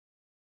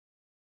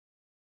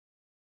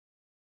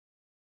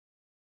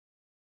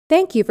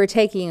Thank you for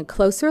taking a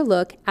closer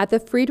look at the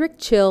Friedrich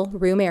Chill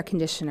Room Air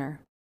Conditioner.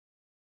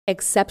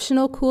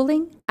 Exceptional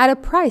cooling at a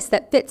price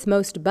that fits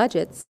most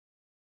budgets.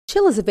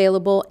 Chill is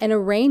available in a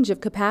range of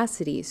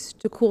capacities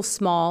to cool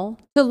small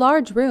to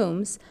large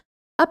rooms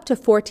up to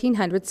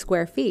 1,400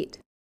 square feet.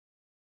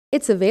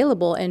 It's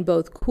available in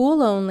both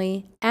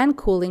cool-only and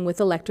cooling with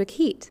electric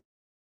heat.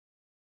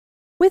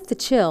 With the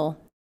Chill,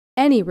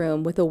 any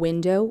room with a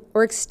window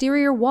or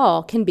exterior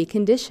wall can be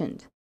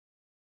conditioned.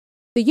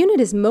 The unit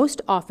is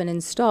most often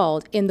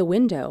installed in the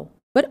window,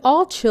 but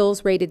all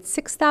Chills rated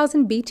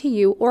 6,000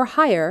 BTU or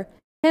higher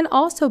can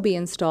also be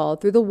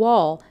installed through the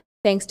wall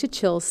thanks to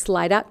Chill's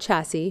slide-out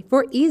chassis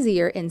for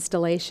easier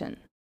installation.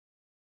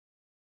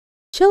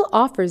 Chill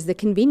offers the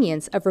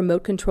convenience of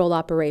remote control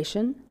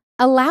operation,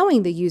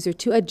 allowing the user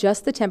to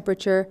adjust the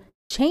temperature,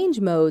 change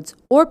modes,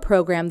 or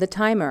program the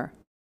timer.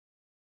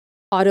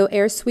 Auto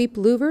air sweep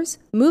louvers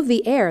move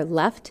the air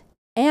left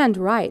and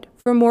right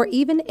for more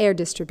even air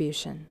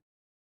distribution.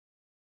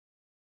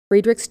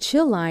 Friedrich's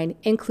Chill line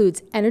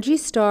includes ENERGY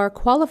STAR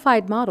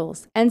qualified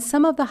models and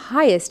some of the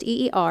highest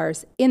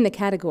EERs in the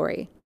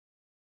category.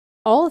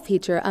 All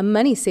feature a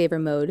money saver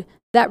mode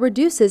that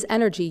reduces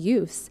energy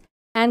use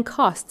and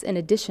costs in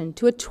addition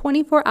to a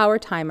 24-hour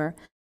timer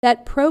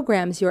that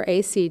programs your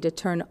AC to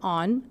turn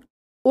on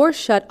or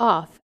shut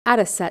off at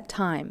a set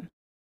time.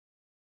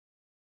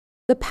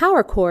 The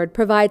power cord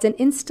provides an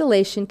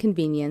installation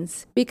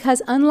convenience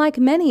because unlike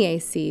many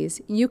ACs,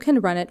 you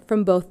can run it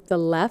from both the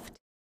left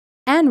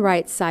and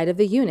right side of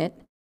the unit,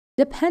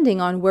 depending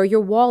on where your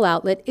wall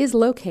outlet is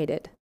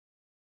located.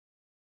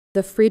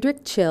 The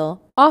Friedrich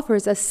Chill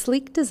offers a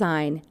sleek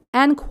design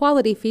and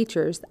quality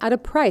features at a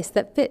price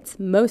that fits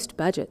most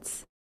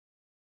budgets.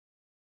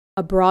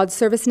 A broad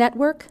service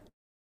network,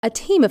 a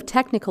team of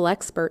technical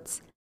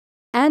experts,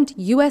 and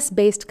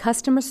US-based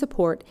customer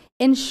support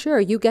ensure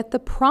you get the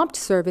prompt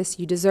service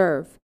you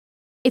deserve.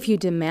 If you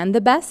demand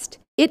the best,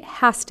 it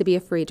has to be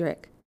a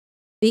Friedrich,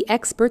 the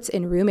experts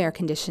in room air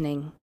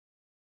conditioning.